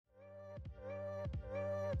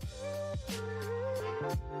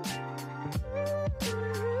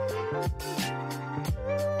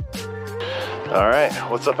All right,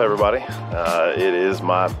 what's up everybody? It is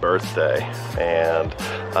my birthday and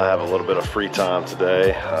I have a little bit of free time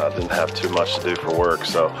today. Didn't have too much to do for work,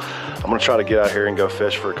 so I'm gonna try to get out here and go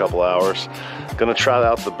fish for a couple hours. Gonna try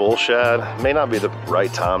out the bull shad. May not be the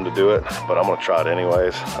right time to do it, but I'm gonna try it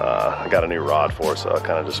anyways. I got a new rod for it, so I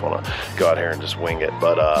kind of just wanna go out here and just wing it.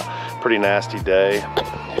 But pretty nasty day,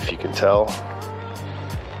 if you can tell.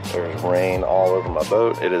 There's rain all over my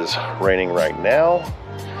boat. It is raining right now.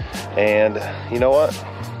 And you know what?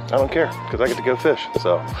 I don't care, because I get to go fish.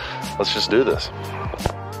 So let's just do this.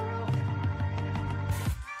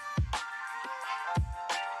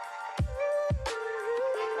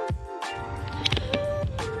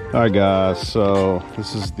 All right guys, so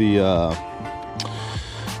this is the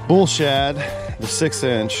bull shad, the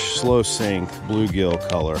 6-inch slow sink bluegill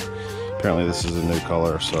color. Apparently this is a new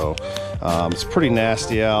color, so it's pretty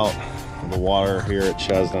nasty out. The water here at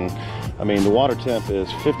Chesden, I mean, the water temp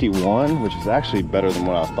is 51, which is actually better than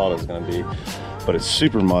what I thought it was gonna be, but it's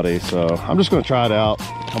super muddy, so I'm just gonna try it out.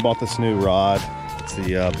 I bought this new rod. It's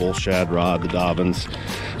the bull shad rod, the Dobbins.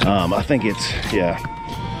 I think it's, yeah,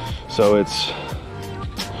 so it's,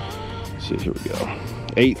 let's see, here we go.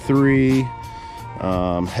 8.3,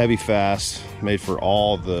 heavy fast, made for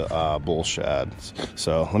all the bull shads.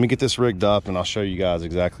 So let me get this rigged up and I'll show you guys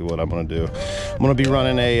exactly what I'm gonna do. I'm gonna be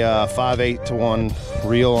running a 5/8 to 1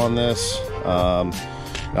 reel on this. I'm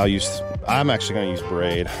actually gonna use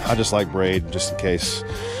braid. I just like braid just in case,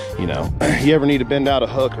 you know, you ever need to bend out a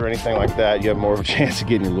hook or anything like that, you have more of a chance of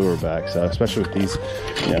getting your lure back. So especially with these,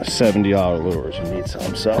 you know, $70 lures, you need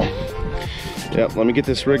some. So yep, let me get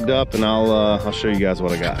this rigged up and I'll show you guys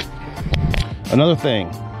what I got. Another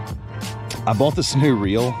thing, I bought this new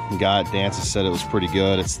reel. The guy at Dance's said it was pretty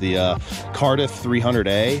good. It's the Cardiff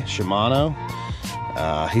 300A Shimano.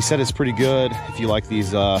 He said it's pretty good if you like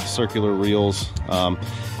these circular reels.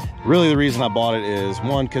 Really the reason I bought it is,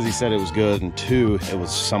 one, because he said it was good, and two, it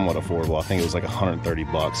was somewhat affordable. I think it was like 130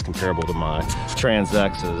 bucks, comparable to my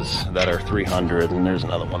Transx's that are 300, and there's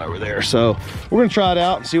another one over there. So we're gonna try it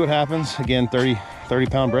out and see what happens. Again, 30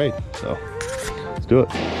 pound braid, so let's do it.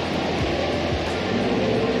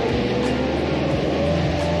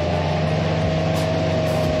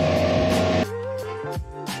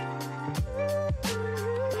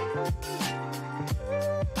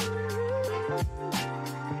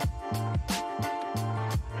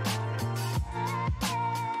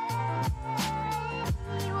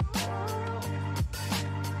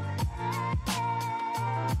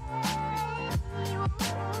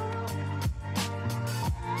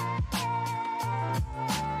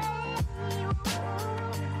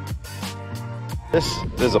 This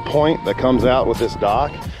is a point that comes out with this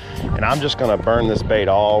dock, and I'm just gonna burn this bait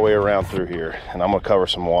all the way around through here, and I'm gonna cover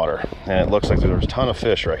some water. And it looks like there's a ton of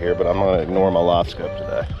fish right here, but I'm gonna ignore my live scope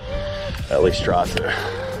today. At least try to.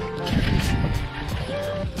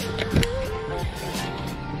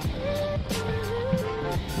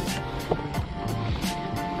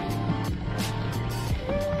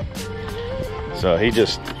 So he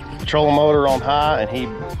just trolling motor on high and he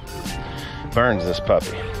burns this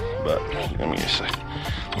puppy. But let me just say,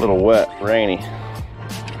 a little wet, rainy.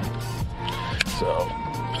 So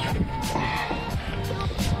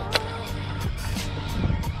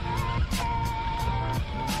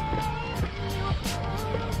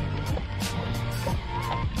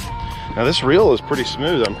now this reel is pretty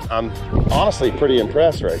smooth. I'm honestly pretty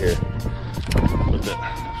impressed right here with it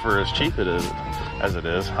for as cheap it is as it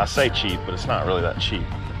is. I say cheap, but it's not really that cheap.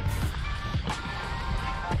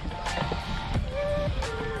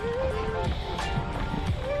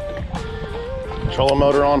 Trolling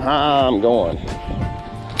motor on high, I'm going.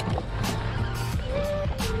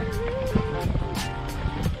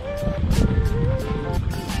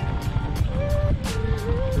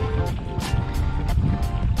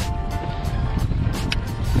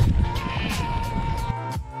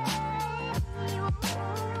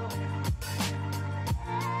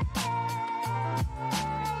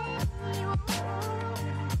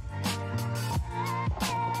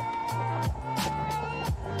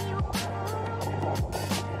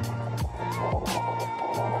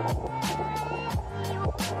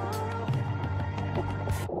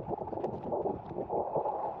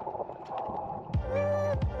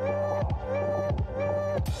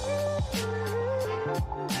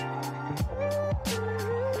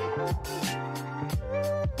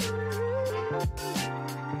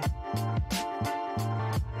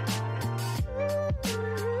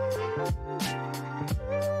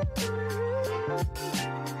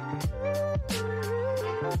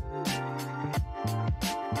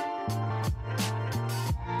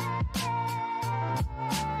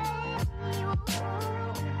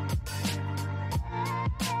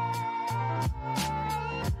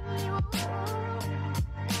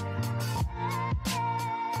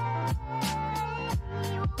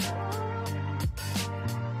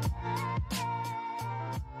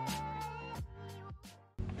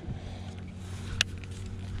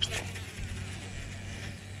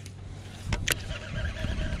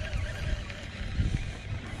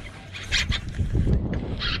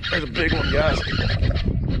 There's a big one, guys.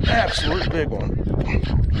 Absolute big one.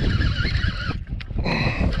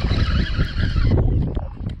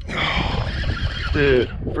 Dude,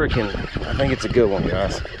 freaking, I think it's a good one,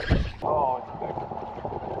 guys. Oh, it's a big one.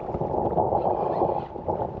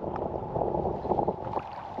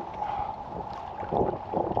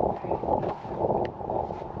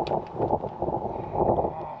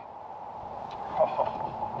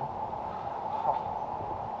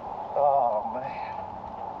 Oh, man.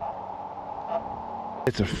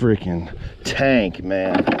 It's a freaking tank,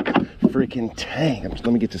 man. Freaking tank.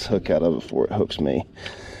 Let me get this hook out of it before it hooks me.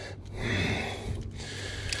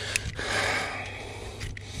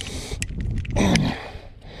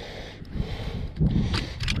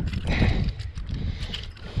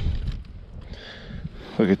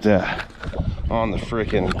 Look at that on the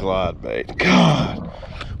freaking glide bait. God,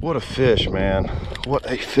 what a fish, man. What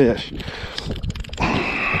a fish.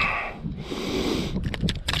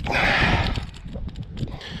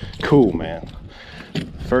 Cool, man.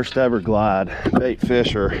 First ever glide bait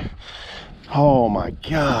fisher. Oh my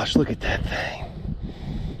gosh, look at that thing.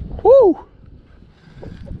 Woo!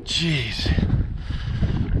 Jeez.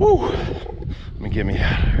 Woo! Let me get me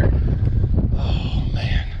out of here. Oh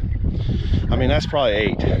man. I mean, that's probably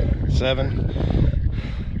 8, 7.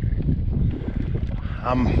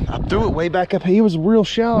 I threw it way back up. He was real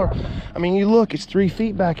shallow. I mean, you look, it's 3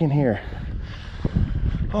 feet back in here.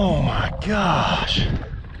 Oh my gosh.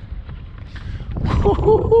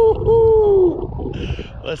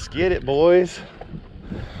 Let's get it, boys.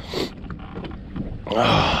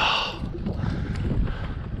 Oh.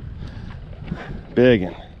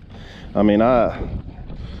 Biggin'. I mean,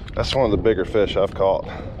 that's one of the bigger fish I've caught.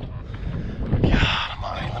 God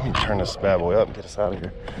almighty, let me turn this bad boy up and get us out of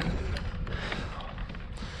here.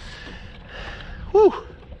 Woo!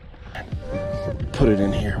 Put it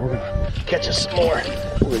in here. We're gonna catch us some more.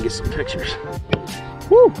 We're gonna get some pictures.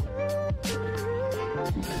 Woo!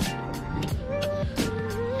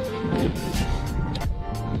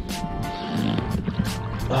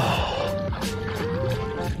 Oh.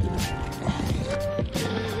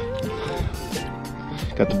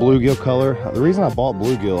 Got the bluegill color. The reason I bought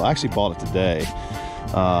bluegill, I actually bought it today.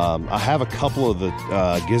 I have a couple of the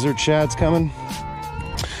gizzard shads coming,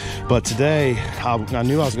 but today I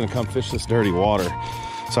knew I was going to come fish this dirty water,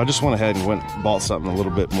 so I just went ahead and bought something a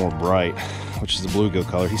little bit more bright, which is the bluegill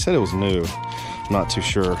color. He said it was new. I'm not too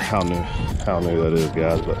sure how new that is,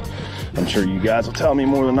 guys, but I'm sure you guys will tell me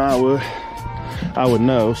more than I would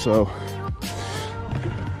know. So,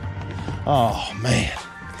 oh man,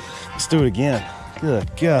 let's do it again.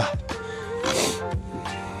 Good God.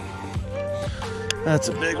 That's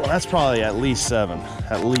a big one. That's probably at least 7.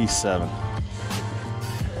 At least 7.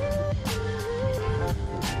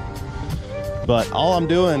 But all I'm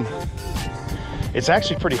doing, it's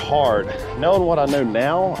actually pretty hard. Knowing what I know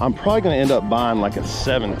now, I'm probably going to end up buying like a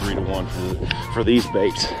 7 3-to-1 for these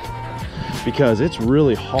baits, because it's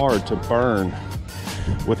really hard to burn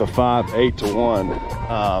with a 5 8-to-1.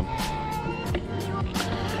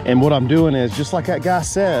 And what I'm doing is, just like that guy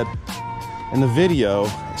said in the video,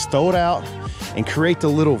 is throw it out and create the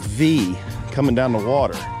little V coming down the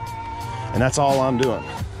water. And that's all I'm doing.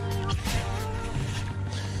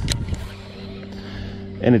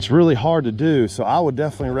 And it's really hard to do, so I would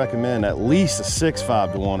definitely recommend at least a 6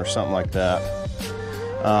 5-to-1 or something like that.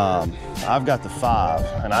 I've got the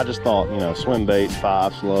 5, and I just thought, you know, swim bait,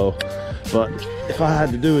 5 slow. But if I had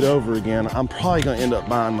to do it over again, I'm probably gonna end up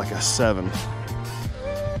buying like a 7.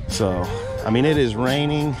 So, I mean, it is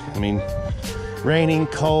raining. I mean, raining,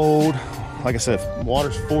 cold. Like I said,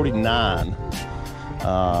 water's 49.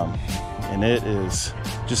 And it is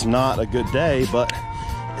just not a good day, but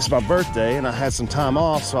it's my birthday and I had some time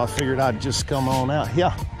off, so I figured I'd just come on out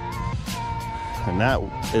here. And that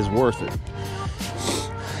is worth it.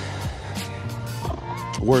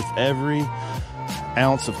 Worth every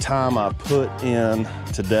ounce of time I put in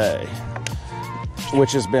today,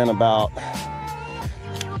 which has been about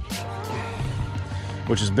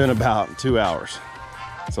 2 hours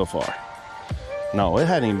so far. No, it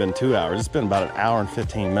hadn't even been 2 hours. It's been about 1 hour and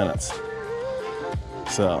 15 minutes.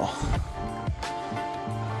 So,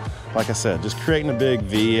 like I said, just creating a big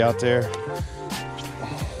V out there.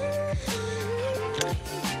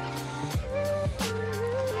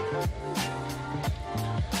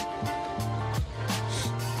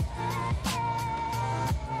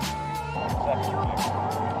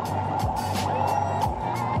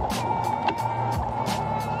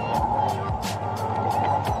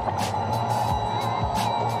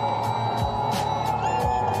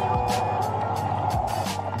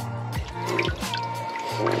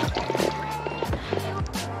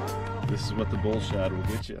 what the bull shad will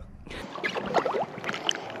get you.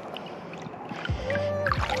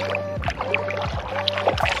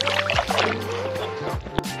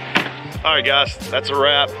 All right, guys, that's a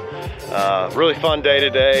wrap. Really fun day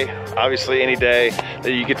today. Obviously, any day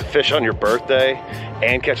that you get to fish on your birthday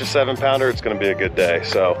and catch a 7-pounder, it's gonna be a good day.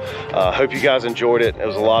 So hope you guys enjoyed it. It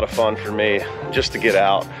was a lot of fun for me just to get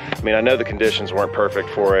out. I mean, I know the conditions weren't perfect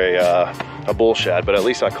for a bull shad, but at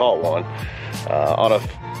least I caught one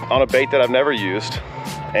on a bait that I've never used.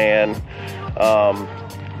 And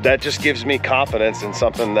that just gives me confidence in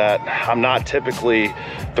something that I'm not typically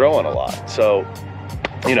throwing a lot. So,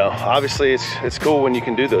 you know, obviously it's cool when you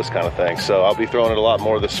can do those kind of things. So I'll be throwing it a lot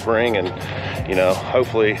more this spring, and you know,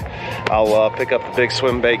 hopefully I'll pick up the big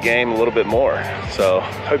swim bait game a little bit more. So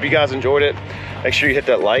hope you guys enjoyed it. Make sure you hit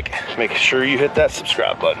that like, make sure you hit that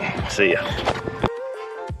subscribe button. See ya.